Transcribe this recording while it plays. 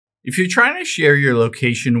If you're trying to share your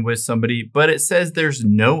location with somebody, but it says there's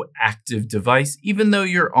no active device, even though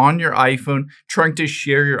you're on your iPhone trying to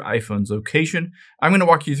share your iPhone's location, I'm going to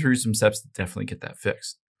walk you through some steps to definitely get that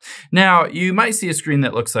fixed. Now, you might see a screen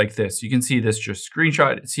that looks like this. You can see this just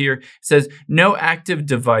screenshot. It's here. It says no active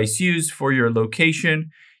device used for your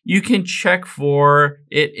location. You can check for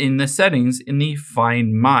it in the settings in the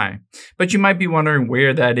Find My. But you might be wondering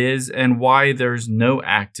where that is and why there's no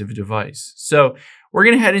active device. So we're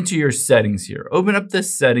going to head into your settings here. Open up the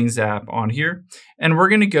settings app on here, and we're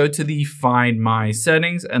going to go to the Find My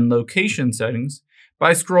settings and location settings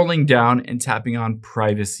by scrolling down and tapping on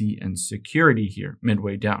privacy and security here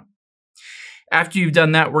midway down. After you've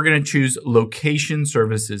done that, we're going to choose location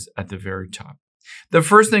services at the very top. The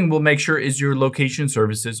first thing we'll make sure is your location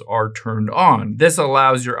services are turned on. This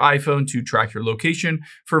allows your iPhone to track your location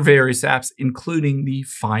for various apps, including the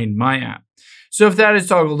Find My app. So if that is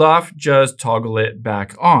toggled off, just toggle it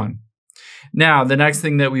back on. Now, the next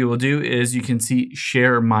thing that we will do is you can see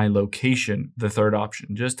Share My Location, the third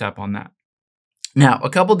option. Just tap on that. Now, a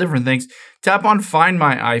couple different things. Tap on Find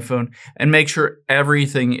My iPhone and make sure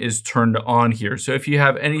everything is turned on here. So if you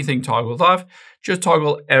have anything toggled off, just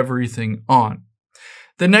toggle everything on.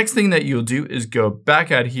 The next thing that you'll do is go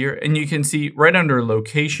back out here, and you can see right under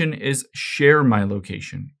location is Share My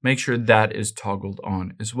Location. Make sure that is toggled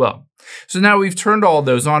on as well. So now we've turned all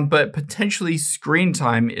those on, but potentially screen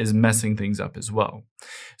time is messing things up as well.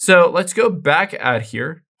 So let's go back out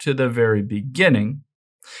here to the very beginning.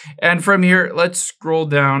 And from here, let's scroll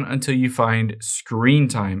down until you find screen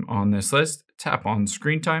time on this list. Tap on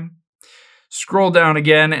screen time. Scroll down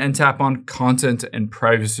again and tap on content and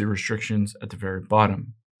privacy restrictions at the very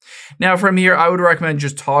bottom. Now from here, I would recommend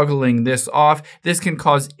just toggling this off. This can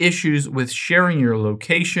cause issues with sharing your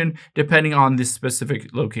location depending on the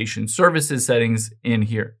specific location services settings in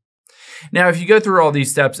here. Now, if you go through all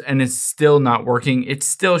these steps and it's still not working, it's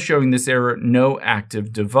still showing this error, no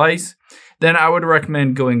active device, then I would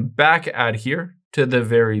recommend going back out here to the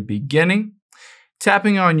very beginning,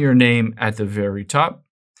 tapping on your name at the very top.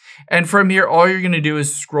 And from here, all you're going to do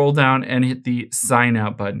is scroll down and hit the sign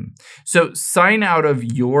out button. So sign out of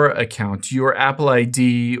your account, your Apple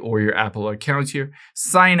ID or your Apple account here,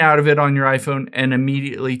 sign out of it on your iPhone and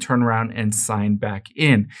immediately turn around and sign back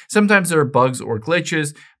in. Sometimes there are bugs or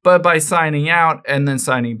glitches, but by signing out and then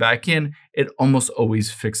signing back in, it almost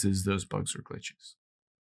always fixes those bugs or glitches.